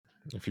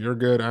If you're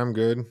good, I'm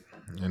good,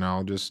 and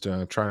I'll just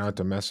try not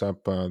to mess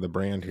up the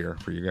brand here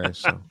for you guys.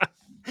 So,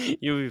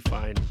 You'll be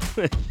fine.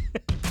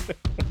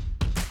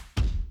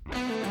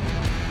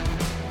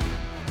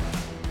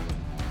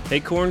 Hey,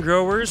 corn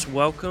growers,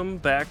 welcome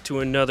back to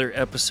another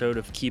episode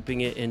of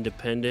Keeping It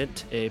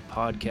Independent, a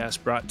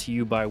podcast brought to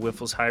you by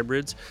Wyffels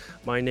Hybrids.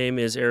 My name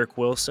is Eric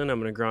Wilson.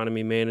 I'm an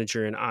agronomy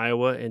manager in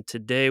Iowa, and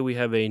today we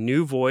have a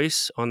new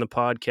voice on the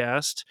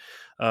podcast,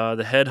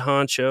 the head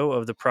honcho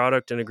of the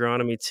product and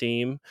agronomy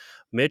team,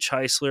 Mitch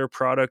Heisler,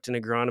 product and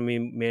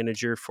agronomy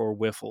manager for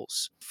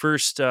Wyffels.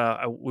 First,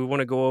 we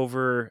want to go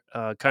over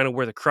kind of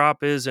where the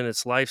crop is in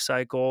its life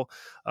cycle,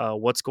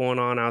 what's going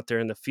on out there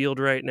in the field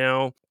right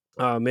now.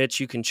 Mitch,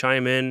 you can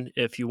chime in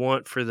if you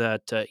want for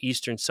that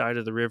eastern side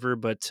of the river,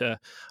 but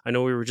I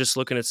know we were just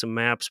looking at some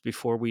maps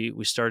before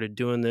we started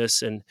doing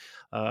this, and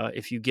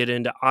if you get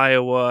into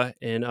Iowa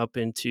and up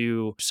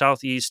into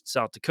southeast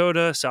South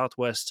Dakota,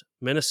 southwest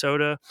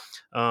Minnesota,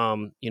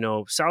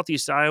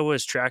 southeast Iowa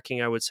is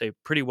tracking, I would say,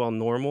 pretty well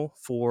normal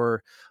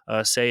for,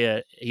 say,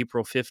 a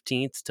April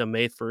 15th to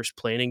May 1st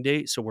planting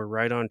date, so we're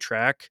right on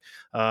track,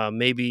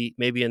 maybe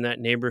in that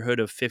neighborhood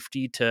of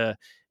 50 to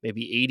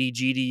maybe 80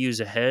 GDUs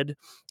ahead.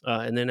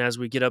 And then as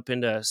we get up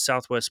into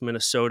southwest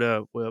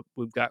Minnesota,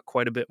 we've got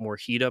quite a bit more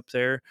heat up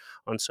there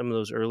on some of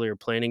those earlier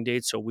planting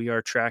dates. So we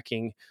are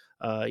tracking,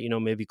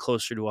 maybe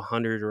closer to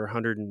 100 or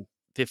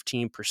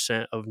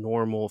 115% of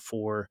normal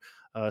for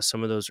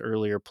some of those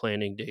earlier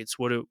planting dates.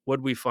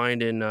 What we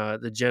find in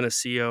the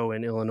Geneseo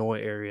and Illinois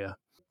area?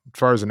 as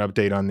far as an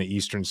update on the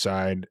eastern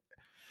side,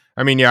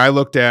 I mean, yeah, I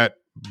looked at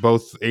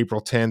both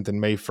April 10th and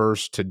May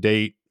 1st to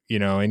date.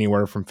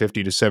 Anywhere from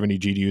 50 to 70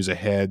 GDUs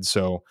ahead.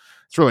 So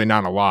it's really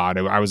not a lot.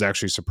 I was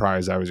actually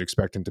surprised. I was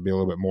expecting to be a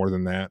little bit more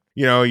than that.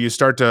 You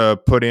start to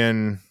put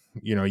in,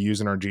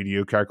 using our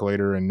GDU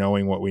calculator and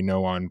knowing what we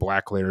know on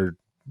black layer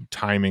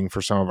timing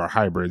for some of our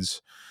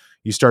hybrids.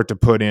 You start to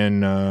put in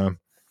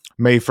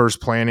May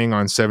 1st planning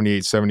on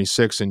 78,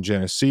 76 in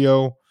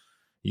Geneseo.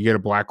 You get a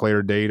black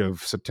layer date of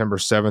September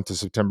 7th to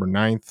September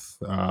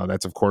 9th.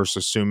 That's, of course,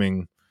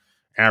 assuming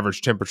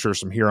average temperatures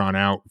from here on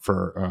out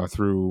for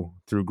through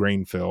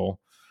grain fill.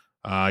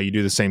 You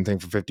do the same thing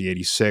for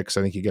 5086.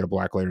 I think you get a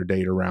black layer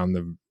date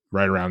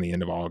right around the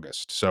end of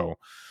August. So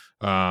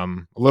a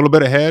little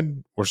bit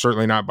ahead. We're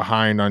certainly not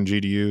behind on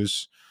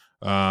GDUs.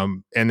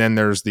 And then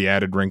there's the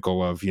added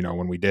wrinkle of,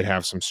 when we did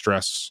have some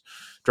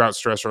drought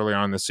stress early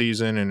on in the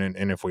season,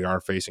 and if we are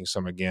facing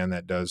some again,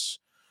 that does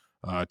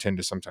tend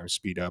to sometimes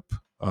speed up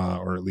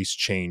or at least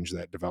change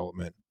that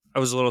development. I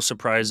was a little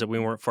surprised that we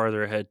weren't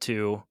farther ahead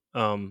too.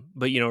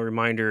 But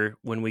reminder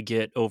when we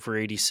get over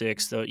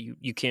 86, though,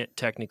 you can't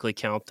technically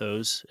count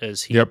those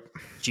as heat Yep.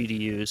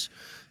 GDUs.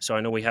 So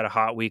I know we had a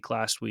hot week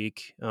last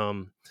week,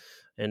 and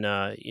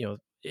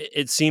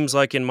it seems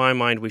like in my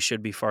mind we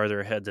should be farther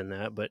ahead than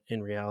that, but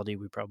in reality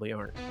we probably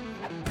aren't.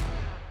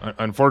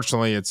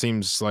 Unfortunately, it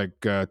seems like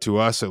to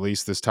us, at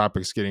least, this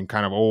topic's getting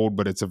kind of old,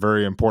 but it's a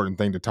very important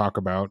thing to talk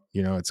about.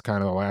 It's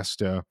kind of the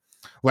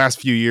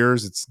last few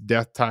years. It's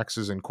death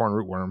taxes and corn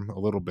rootworm a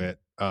little bit.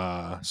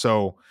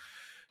 So,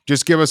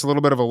 just give us a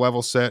little bit of a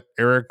level set,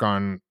 Eric,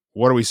 on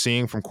what are we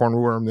seeing from corn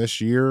rootworm this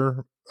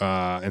year,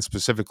 and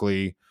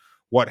specifically,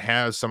 what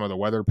has some of the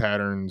weather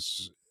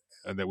patterns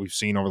that we've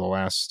seen over the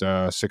last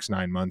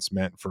 6-9 months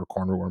meant for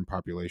corn rootworm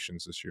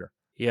populations this year?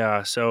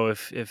 Yeah, so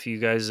if you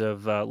guys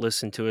have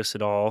listened to us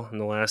at all in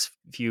the last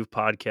few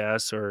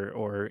podcasts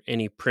or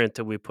any print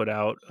that we put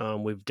out,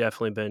 we've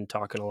definitely been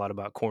talking a lot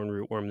about corn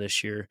rootworm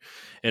this year,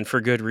 and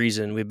for good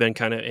reason. We've been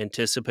kind of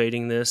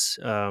anticipating this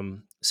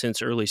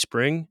since early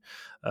spring.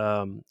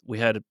 We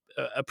had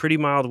a pretty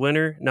mild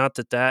winter. Not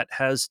that that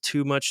has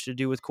too much to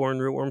do with corn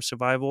rootworm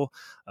survival,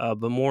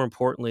 but more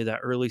importantly, that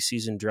early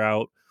season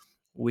drought.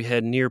 We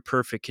had near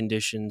perfect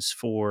conditions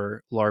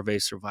for larvae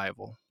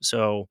survival.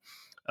 So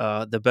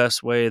the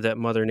best way that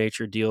Mother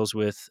Nature deals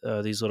with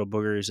these little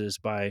boogers is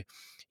by,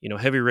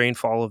 heavy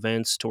rainfall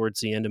events towards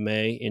the end of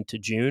May into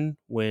June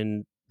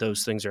when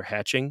those things are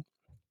hatching.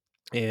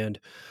 And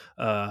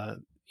uh,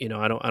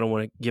 I don't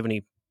want to give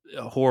any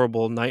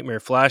horrible nightmare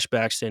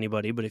flashbacks to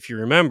anybody, but if you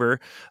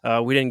remember,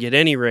 we didn't get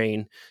any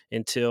rain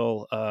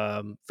until,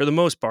 for the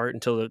most part,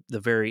 until the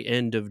very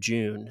end of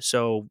June.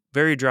 So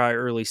very dry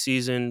early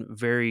season,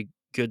 very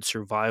good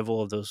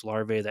survival of those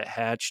larvae that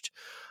hatched.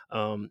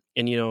 And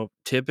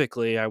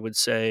typically, I would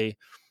say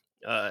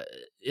uh,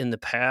 in the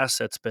past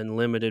that's been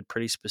limited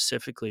pretty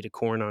specifically to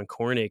corn on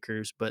corn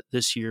acres, but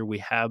this year we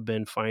have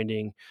been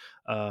finding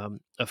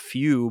a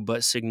few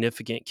but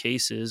significant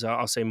cases.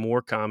 I'll say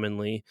more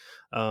commonly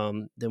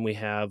than we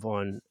have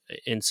on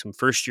in some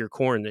first year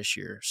corn this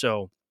year.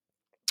 So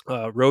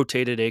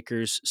rotated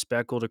acres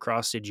speckled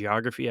across the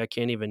geography. I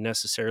can't even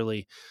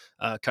necessarily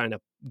kind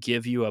of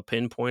give you a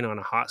pinpoint on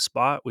a hot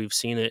spot. We've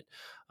seen it,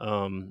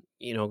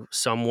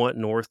 somewhat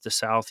north to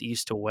south,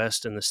 east to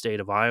west in the state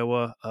of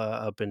Iowa,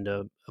 up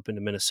into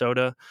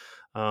Minnesota.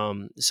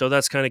 So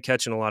that's kind of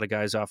catching a lot of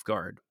guys off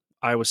guard.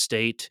 Iowa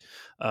State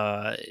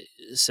uh,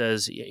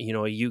 says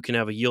you can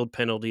have a yield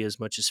penalty as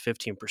much as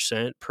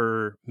 15%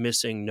 per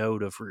missing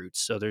node of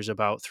roots. So there's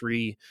about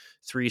three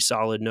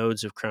solid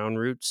nodes of crown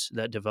roots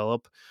that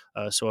develop.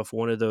 So if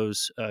one of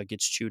those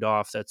gets chewed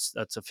off, that's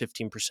a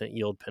 15%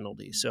 yield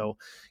penalty. So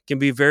it can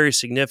be very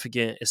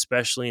significant,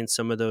 especially in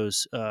some of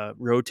those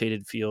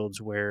rotated fields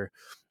where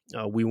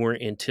we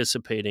weren't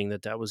anticipating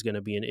that was going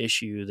to be an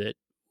issue that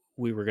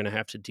we were going to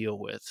have to deal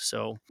with.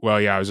 So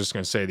Well, yeah, I was just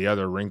going to say the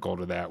other wrinkle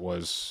to that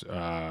was,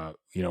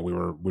 we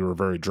were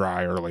very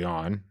dry early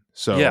on, yeah,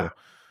 so we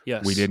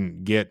yes.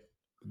 didn't get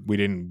we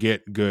didn't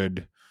get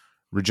good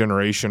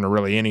regeneration or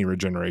really any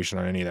regeneration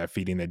on any of that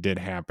feeding that did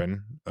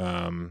happen.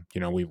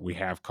 We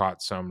have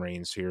caught some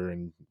rains here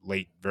in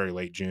very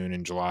late June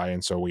and July,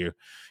 and so we,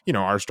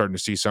 are starting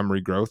to see some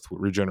regrowth,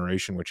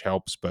 regeneration, which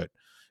helps, but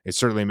it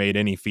certainly made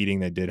any feeding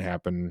that did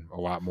happen a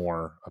lot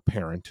more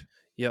apparent.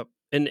 Yep.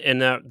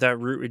 And that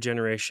root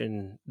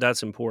regeneration,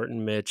 that's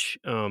important, Mitch.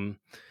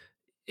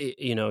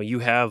 You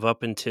have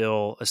up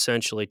until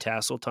essentially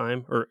tassel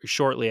time or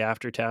shortly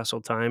after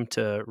tassel time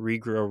to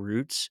regrow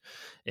roots.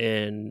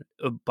 And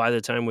by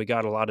the time we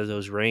got a lot of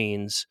those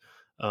rains,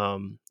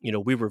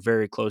 we were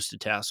very close to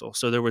tassel.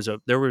 So there was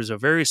a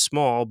very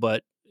small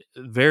but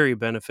very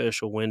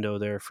beneficial window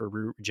there for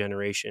root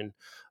regeneration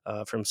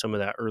from some of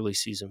that early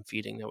season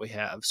feeding that we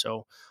have.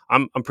 So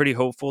I'm pretty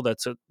hopeful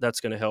that's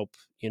going to help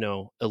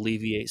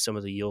alleviate some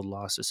of the yield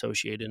loss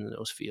associated in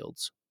those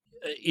fields.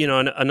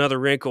 Another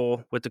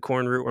wrinkle with the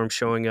corn rootworm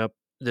showing up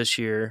this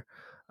year,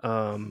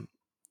 um,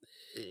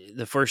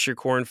 the first year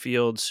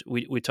cornfields,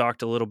 we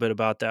talked a little bit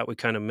about that. We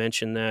kind of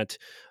mentioned that.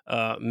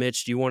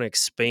 Mitch, do you want to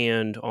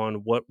expand on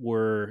what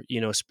were,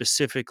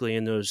 specifically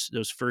in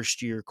those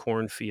first year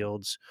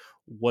cornfields?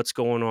 What's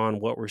going on?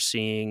 What we're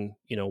seeing?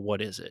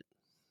 What is it?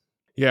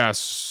 Yeah,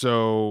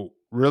 so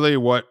really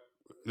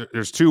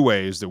there's two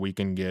ways that we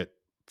can get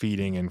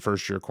feeding in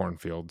first year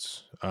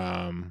cornfields.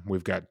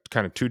 We've got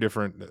kind of two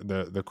different.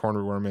 The corn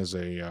rootworm is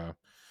a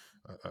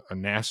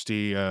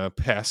nasty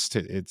pest.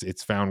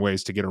 It's found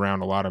ways to get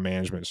around a lot of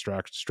management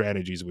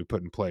strategies that we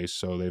put in place.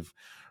 So they've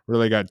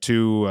really got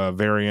two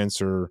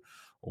variants or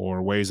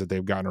ways that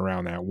they've gotten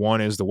around that.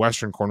 One is the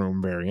Western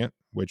cornroom variant,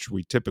 which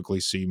we typically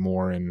see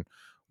more in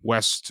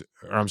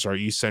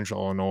East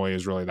Central Illinois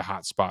is really the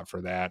hot spot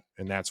for that,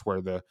 and that's where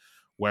the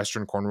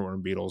Western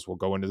cornroom beetles will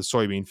go into the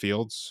soybean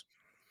fields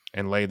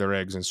and lay their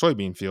eggs in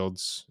soybean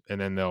fields, and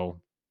then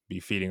they'll be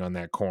feeding on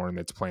that corn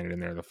that's planted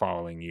in there the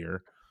following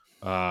year.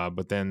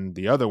 But then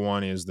the other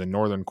one is the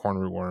northern corn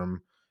rootworm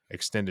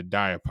extended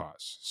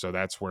diapause. So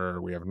that's where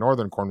we have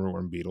northern corn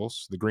rootworm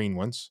beetles, the green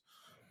ones,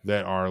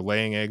 that are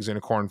laying eggs in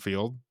a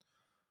cornfield,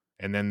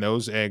 and then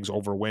those eggs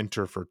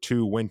overwinter for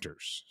 2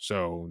 winters.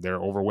 So they're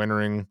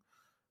overwintering,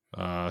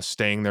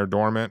 staying there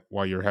dormant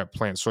while you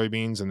plant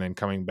soybeans, and then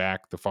coming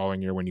back the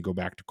following year when you go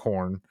back to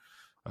corn.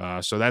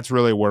 So that's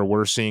really where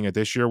we're seeing it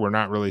this year. We're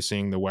not really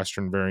seeing the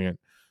Western variant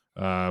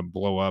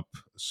blow up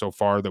so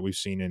far that we've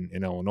seen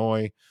in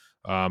Illinois,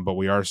 but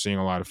we are seeing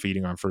a lot of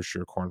feeding on first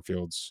year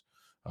cornfields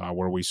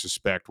where we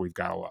suspect we've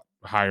got a lot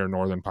higher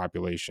northern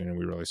population, and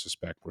we really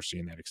suspect we're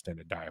seeing that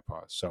extended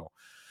diapause. So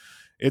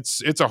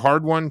it's a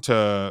hard one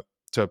to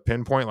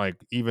pinpoint. Like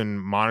even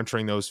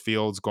monitoring those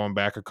fields going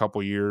back a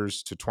couple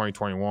years to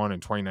 2021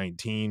 and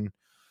 2019,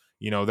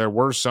 there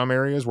were some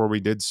areas where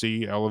we did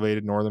see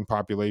elevated northern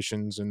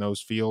populations in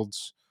those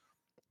fields,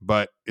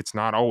 but it's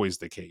not always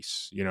the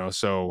case,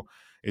 so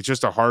it's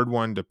just a hard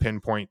one to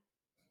pinpoint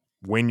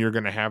when you're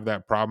going to have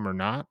that problem or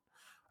not.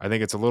 I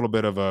think it's a little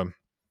bit of a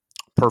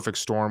perfect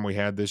storm we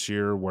had this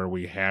year where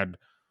we had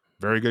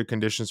very good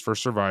conditions for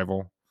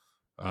survival.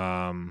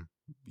 um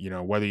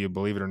Whether you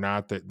believe it or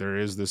not, that there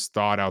is this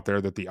thought out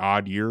there that the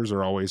odd years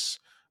are always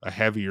a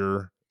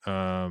heavier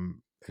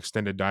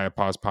extended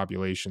diapause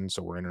population,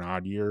 so we're in an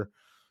odd year.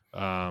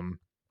 Um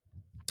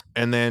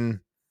and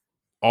then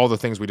all the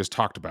things we just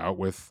talked about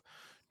with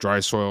dry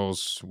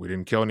soils, we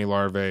didn't kill any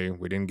larvae,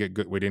 we didn't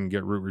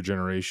get root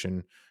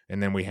regeneration,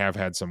 and then we have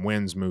had some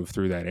winds move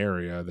through that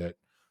area that,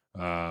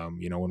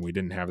 when we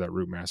didn't have that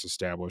root mass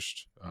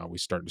established, we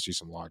started to see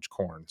some lodge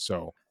corn.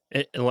 So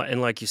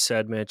And like you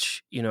said,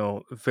 Mitch,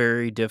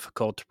 very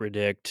difficult to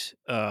predict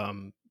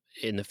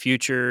in the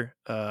future.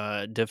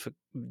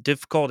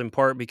 Difficult in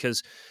part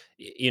because,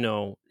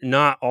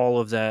 not all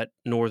of that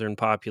northern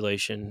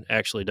population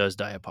actually does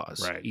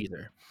diapause right,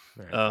 either.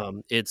 right.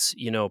 It's,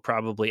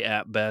 probably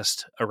at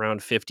best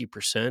around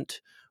 50%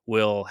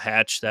 will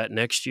hatch that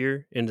next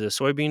year into the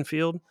soybean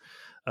field.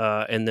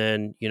 And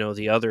then,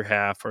 the other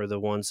half are the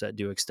ones that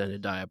do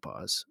extended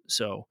diapause.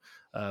 So,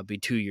 be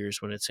 2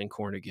 years when it's in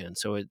corn again.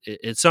 So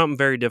it's something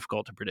very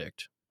difficult to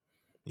predict.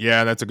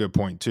 Yeah, that's a good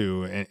point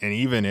too. And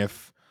even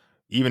if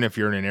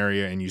you're in an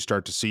area and you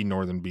start to see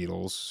northern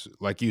beetles,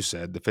 like you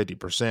said, the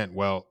 50%,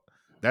 well,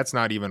 that's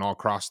not even all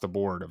across the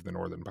board of the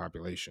northern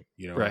population.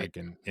 Right. Like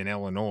in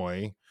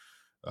Illinois,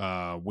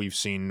 we've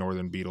seen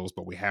northern beetles,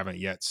 but we haven't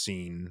yet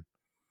seen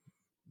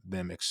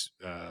them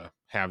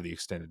have the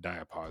extended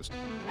diapause.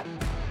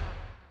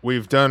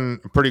 we've done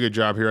a pretty good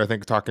job here, I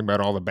think, talking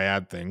about all the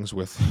bad things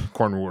with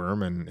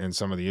cornworm and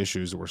some of the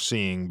issues that we're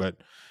seeing. But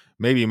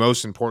maybe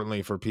most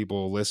importantly for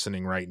people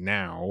listening right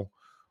now,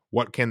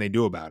 what can they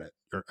do about it?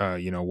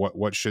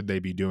 What should they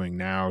be doing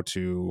now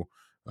to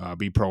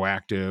be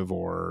proactive,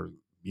 or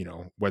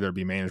whether it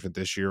be management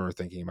this year or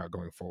thinking about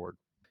going forward?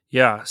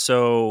 Yeah,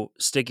 so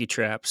sticky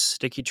traps,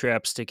 sticky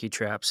traps, sticky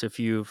traps. If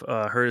you've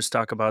heard us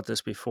talk about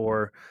this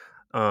before,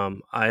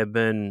 I have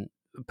been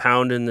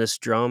pounding this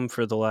drum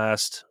for the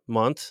last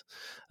month.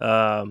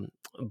 Um,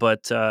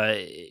 but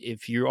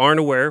if you aren't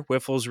aware,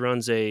 Wyffels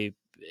runs a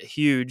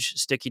huge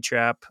sticky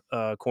trap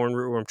corn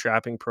rootworm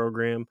trapping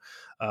program.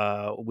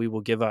 We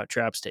will give out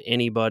traps to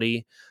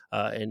anybody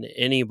and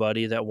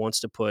anybody that wants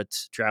to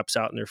put traps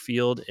out in their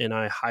field, and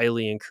I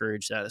highly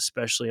encourage that,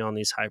 especially on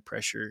these high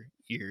pressure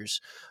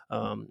years.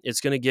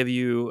 It's going to give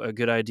you a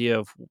good idea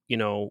of,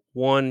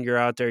 one, you're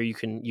out there, you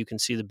can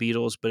see the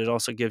beetles, but it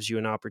also gives you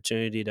an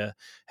opportunity to,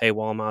 hey,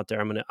 while I'm out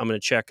there, I'm gonna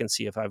check and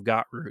see if I've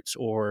got roots,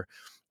 or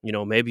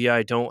maybe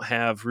I don't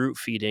have root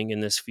feeding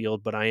in this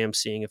field, but I am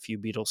seeing a few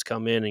beetles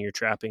come in, and you're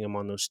trapping them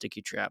on those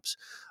sticky traps.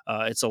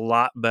 It's a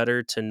lot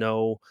better to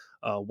know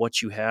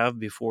what you have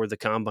before the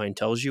combine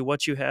tells you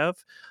what you have.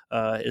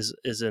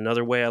 Is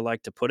another way I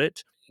like to put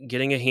it.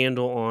 Getting a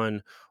handle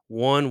on,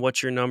 one,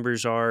 what your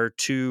numbers are,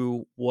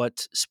 two,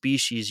 what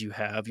species you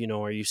have.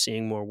 Are you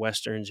seeing more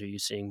westerns, are you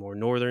seeing more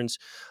northerns?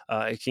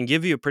 It can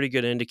give you a pretty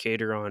good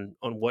indicator on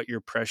what your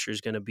pressure is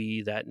going to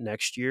be that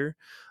next year,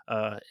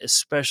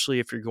 especially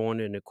if you're going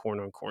in a corn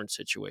on corn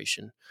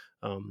situation.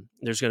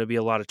 There's going to be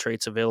a lot of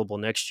traits available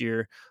next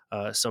year.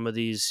 Some of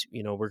these,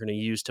 we're going to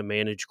use to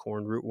manage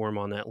corn rootworm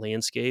on that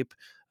landscape.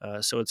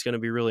 So it's going to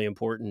be really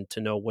important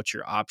to know what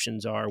your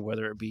options are,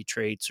 whether it be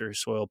traits or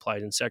soil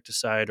applied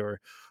insecticide,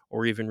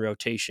 or even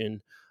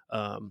rotation.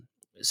 Um,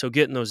 so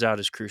getting those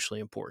out is crucially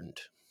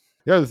important.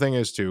 The other thing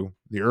is too,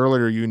 the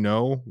earlier you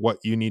know what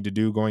you need to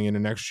do going into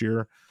next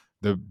year,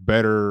 the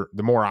better,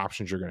 the more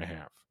options you're going to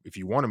have. If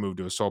you want to move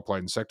to a soil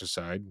applied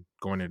insecticide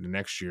going into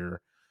next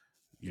year,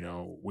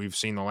 we've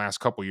seen the last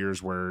couple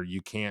years where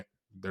you can't,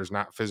 there's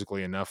not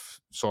physically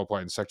enough soil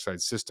applied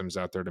insecticide systems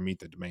out there to meet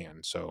the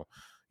demand. So,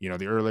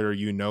 the earlier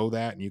you know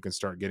that, and you can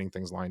start getting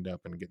things lined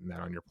up and getting that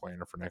on your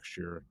planner for next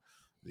year,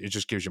 it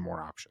just gives you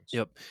more options.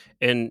 Yep.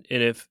 And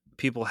if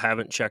people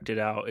haven't checked it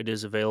out, it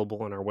is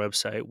available on our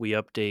website. We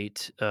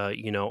update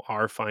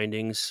our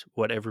findings,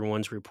 what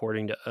everyone's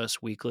reporting to us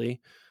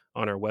weekly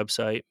on our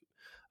website.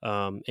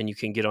 And you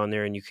can get on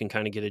there and you can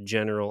kind of get a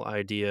general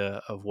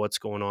idea of what's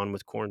going on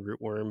with corn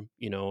rootworm,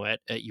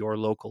 at your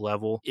local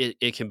level.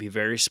 It can be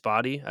very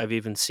spotty. I've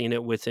even seen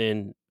it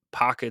within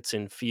pockets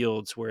in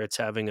fields where it's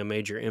having a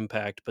major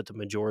impact, but the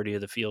majority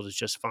of the field is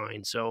just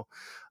fine. So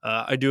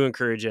I do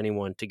encourage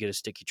anyone to get a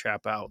sticky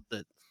trap out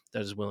that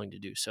is willing to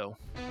do so.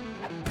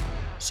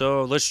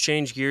 So let's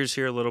change gears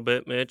here a little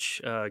bit,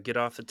 Mitch. Get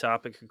off the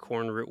topic of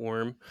corn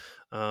rootworm.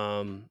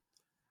 Um,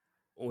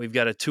 We've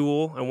got a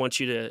tool I want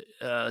you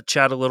to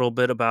chat a little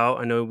bit about.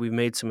 I know we've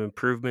made some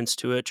improvements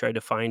to it, tried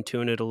to fine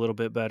tune it a little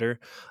bit better,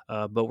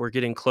 but we're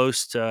getting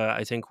close to,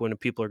 I think, when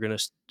people are going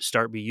to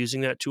start be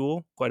using that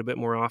tool quite a bit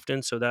more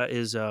often. So that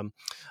is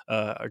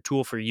our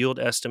tool for yield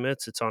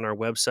estimates. It's on our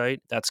website.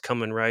 That's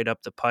coming right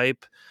up the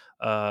pipe.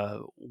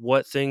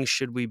 What things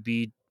should we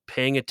be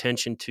paying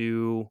attention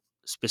to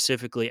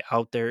specifically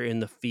out there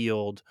in the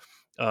field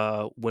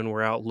when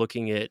we're out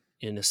looking at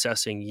and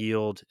assessing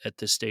yield at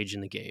this stage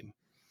in the game?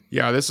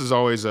 Yeah, this is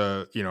always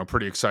a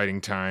pretty exciting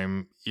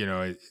time.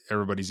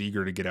 Everybody's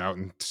eager to get out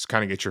and just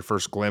kind of get your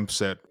first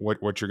glimpse at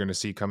what you're going to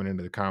see coming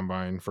into the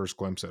combine, first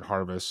glimpse at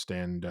harvest.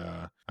 And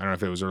I don't know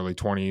if it was early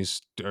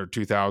 20s or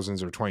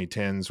 2000s or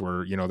 2010s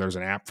where there's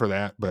an app for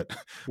that, but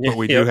Yeah, but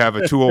we do yep. have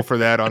a tool for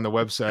that on the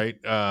website.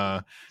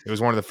 It was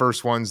one of the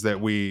first ones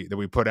that we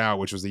put out,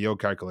 which was the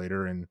yield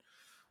calculator. And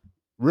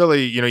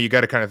really, you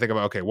got to kind of think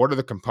about, okay, what are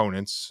the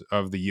components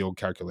of the yield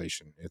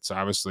calculation? It's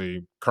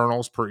obviously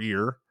kernels per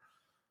ear,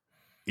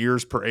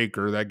 ears per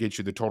acre. That gets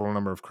you the total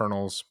number of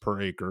kernels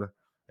per acre.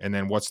 And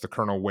then what's the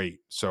kernel weight?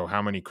 So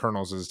how many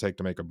kernels does it take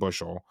to make a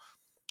bushel?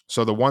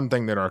 So the one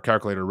thing that our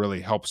calculator really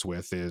helps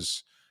with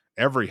is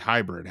every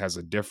hybrid has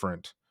a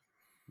different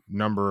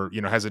number,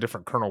 has a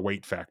different kernel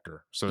weight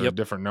factor. So there's a Yep.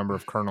 different number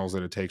of kernels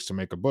that it takes to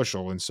make a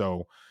bushel. And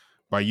so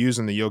by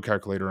using the yield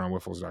calculator on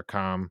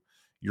Wyffels.com,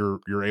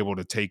 you're able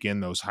to take in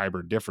those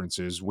hybrid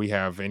differences. We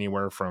have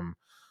anywhere from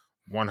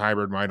one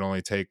hybrid might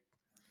only take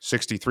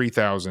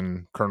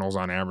 63,000 kernels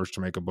on average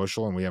to make a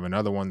bushel, and we have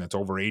another one that's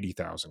over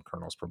 80,000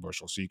 kernels per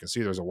bushel. So you can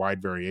see there's a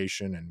wide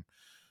variation,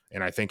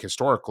 and I think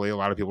historically a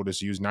lot of people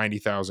just use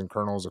 90,000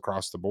 kernels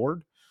across the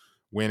board,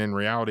 when in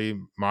reality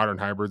modern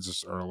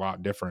hybrids are a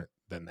lot different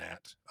than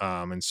that.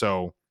 And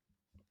so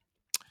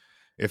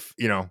if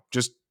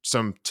just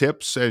some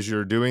tips as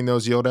you're doing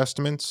those yield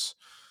estimates,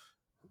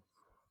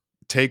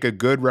 take a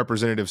good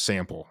representative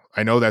sample.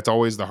 I know that's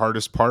always the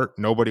hardest part.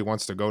 Nobody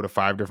wants to go to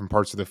 5 different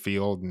parts of the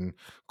field and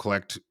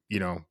collect,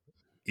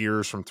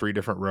 ears from 3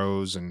 different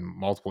rows and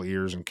multiple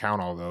ears and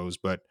count all those.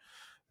 But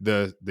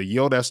the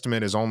yield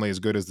estimate is only as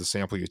good as the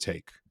sample you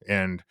take.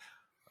 And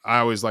I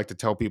always like to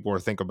tell people or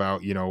think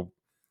about,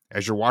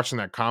 as you're watching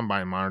that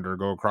combine monitor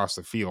go across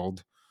the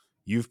field,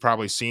 you've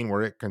probably seen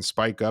where it can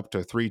spike up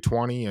to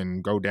 320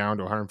 and go down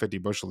to 150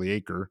 bushel the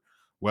acre.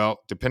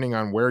 Well, depending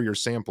on where you're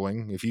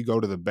sampling, if you go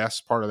to the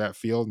best part of that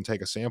field and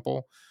take a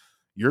sample,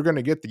 you're going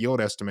to get the yield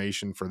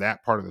estimation for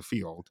that part of the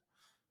field.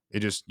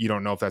 It just, you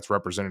don't know if that's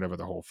representative of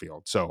the whole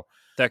field. So,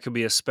 That could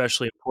be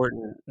especially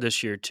important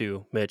this year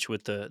too, Mitch,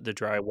 with the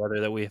dry weather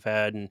that we've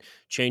had and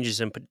changes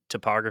in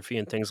topography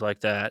and things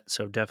like that.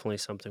 So definitely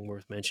something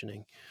worth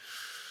mentioning.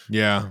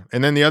 yeah.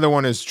 And then the other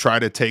one is try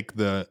to take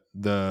the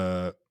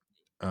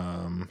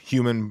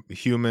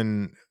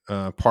human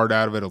part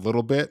out of it a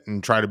little bit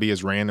and try to be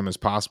as random as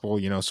possible.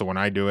 So when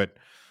I do it,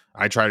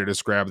 I try to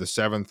just grab the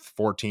 7th,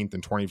 14th,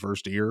 and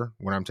 21st ear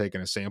when I'm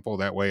taking a sample.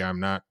 That way, I'm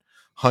not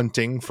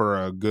hunting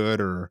for a good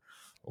or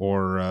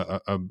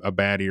a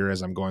bad ear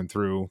as I'm going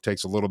through.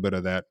 Takes a little bit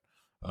of that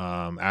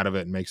out of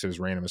it and makes it as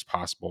random as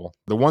possible.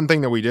 The one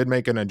thing that we did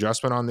make an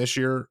adjustment on this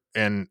year,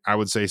 and I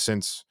would say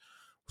since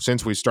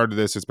we started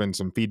this, it's been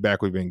some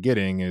feedback we've been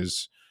getting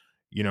is,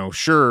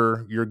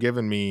 sure, you're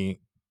giving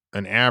me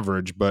an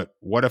average, but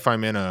what if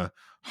I'm in a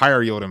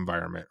higher yield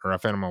environment or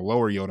if I'm in a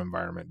lower yield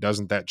environment?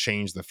 Doesn't that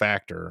change the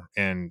factor?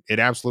 And it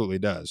absolutely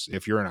does.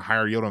 If you're in a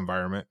higher yield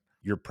environment,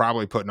 you're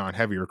probably putting on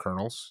heavier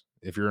kernels.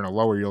 If you're in a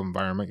lower yield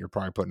environment, you're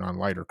probably putting on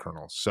lighter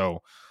kernels.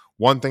 So,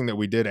 one thing that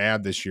we did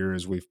add this year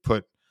is we've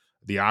put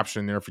the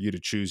option there for you to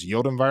choose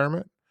yield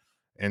environment.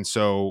 And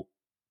so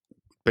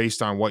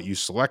based on what you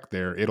select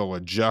there, it'll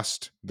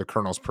adjust the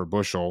kernels per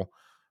bushel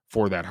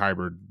for that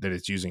hybrid that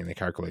it's using in the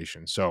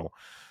calculation. So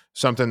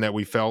something that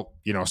we felt,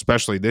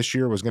 especially this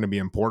year was going to be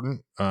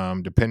important,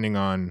 depending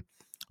on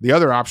the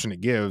other option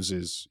it gives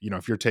is,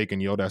 if you're taking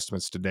yield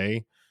estimates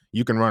today,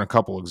 you can run a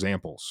couple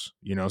examples,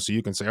 so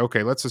you can say,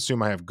 okay, let's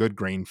assume I have good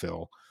grain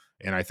fill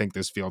and I think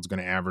this field's going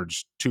to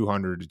average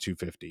 200 to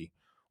 250.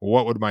 Well,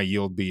 what would my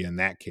yield be in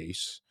that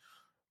case?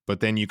 But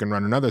then you can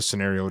run another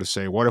scenario to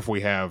say, what if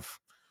we have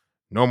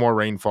no more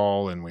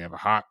rainfall and we have a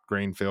hot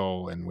grain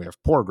fill and we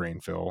have poor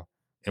grain fill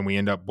and we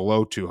end up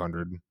below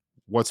 200?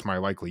 What's my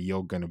likely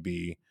yield going to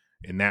be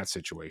in that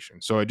situation?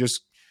 So it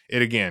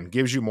again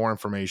gives you more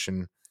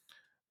information.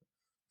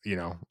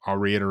 I'll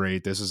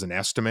reiterate, this is an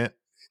estimate.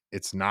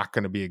 It's not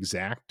going to be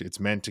exact. It's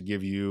meant to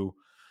give you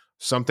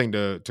something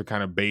to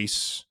kind of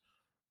base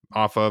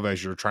off of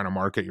as you're trying to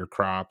market your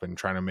crop and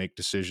trying to make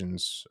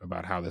decisions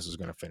about how this is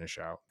going to finish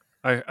out.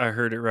 I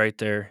heard it right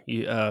there.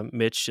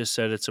 Mitch just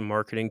said it's a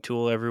marketing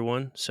tool,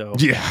 everyone. So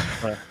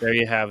Yeah. there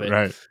you have it.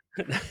 Right.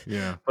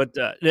 Yeah. But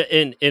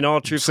in all Send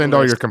all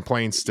truthfulness, your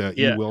complaints to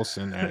yeah.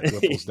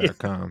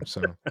 ewilson@wyffels.com.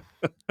 So,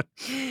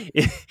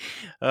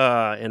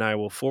 And I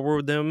will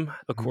forward them right,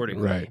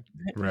 accordingly.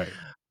 right.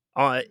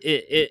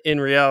 In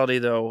reality,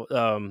 though,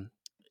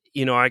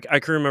 I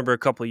can remember a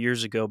couple of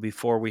years ago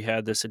before we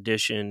had this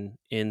addition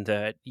in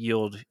that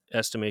yield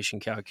estimation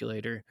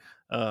calculator.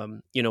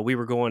 We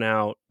were going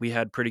out. We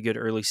had pretty good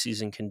early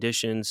season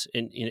conditions,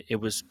 and it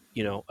was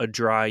a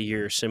dry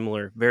year,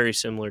 very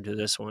similar to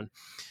this one.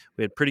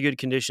 We had pretty good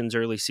conditions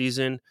early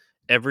season.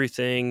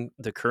 Everything,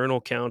 the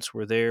kernel counts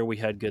were there. We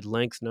had good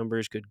length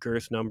numbers, good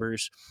girth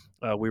numbers.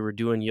 We were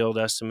doing yield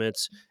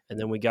estimates. And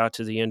then we got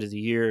to the end of the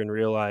year and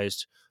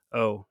realized,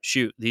 oh,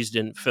 shoot, these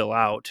didn't fill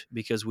out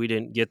because we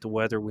didn't get the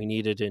weather we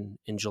needed in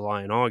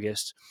July and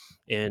August.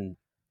 And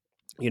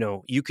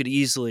you could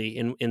easily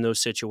in those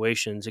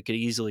situations, it could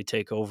easily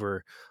take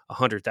over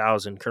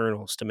 100,000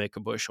 kernels to make a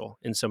bushel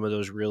in some of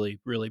those really,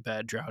 really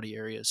bad droughty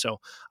areas. So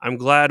I'm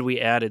glad we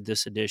added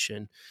this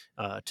addition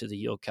to the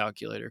yield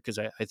calculator because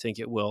I think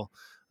it will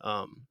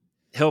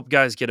help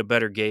guys get a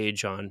better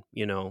gauge on,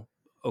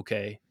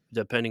 okay,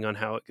 depending on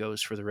how it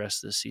goes for the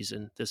rest of the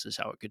season, this is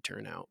how it could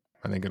turn out.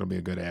 I think it'll be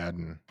a good ad,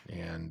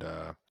 and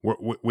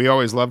we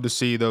always love to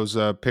see those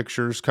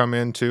pictures come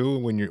in too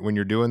when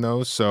you're doing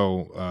those.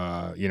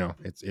 So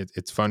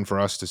it's fun for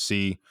us to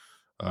see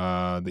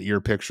the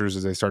ear pictures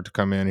as they start to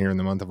come in here in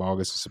the month of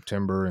August and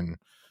September,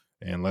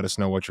 and let us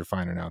know what you're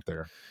finding out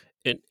there.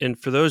 And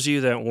for those of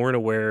you that weren't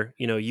aware,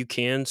 you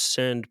can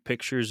send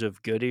pictures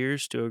of good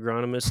ears to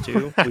agronomists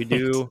too. We Right.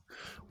 do,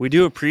 we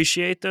do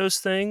appreciate those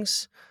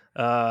things.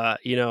 At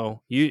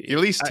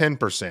least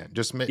 10%.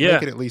 Just make Yeah,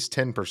 it at least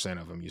 10%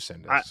 of them you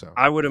send us. I So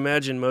I would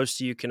imagine most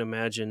of you can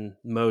imagine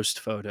most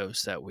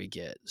photos that we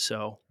get.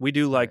 So we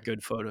do like right,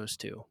 good photos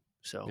too.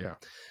 So yeah.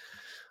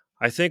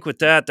 I think with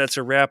that, that's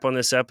a wrap on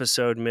this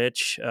episode,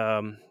 Mitch.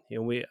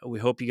 We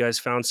hope you guys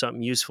found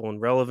something useful and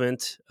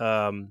relevant.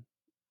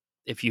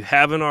 If you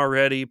haven't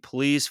already,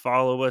 please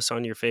follow us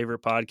on your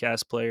favorite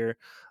podcast player.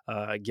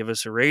 Give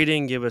us a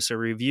rating, give us a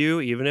review,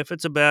 even if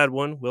it's a bad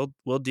one.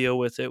 We'll deal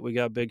with it. We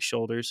got big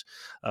shoulders.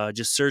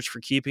 Just search for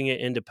Keeping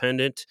It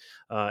Independent.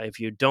 If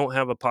you don't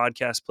have a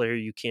podcast player,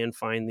 you can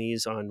find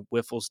these on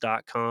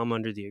Wyffels.com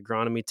under the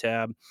agronomy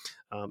tab.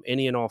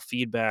 Any and all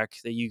feedback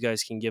that you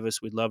guys can give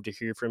us, we'd love to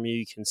hear from you.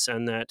 You can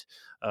send that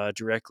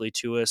directly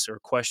to us or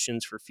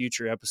questions for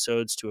future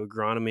episodes to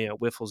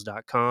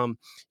agronomy@wyffels.com.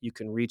 You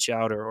can reach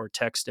out or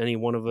text any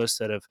one of us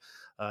that have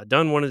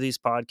done one of these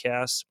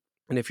podcasts.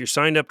 And if you're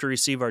signed up to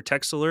receive our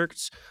text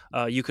alerts,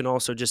 you can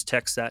also just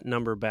text that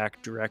number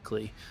back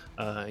directly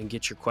and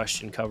get your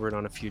question covered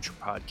on a future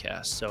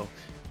podcast. So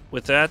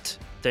with that,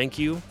 thank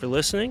you for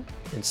listening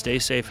and stay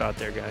safe out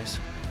there, guys.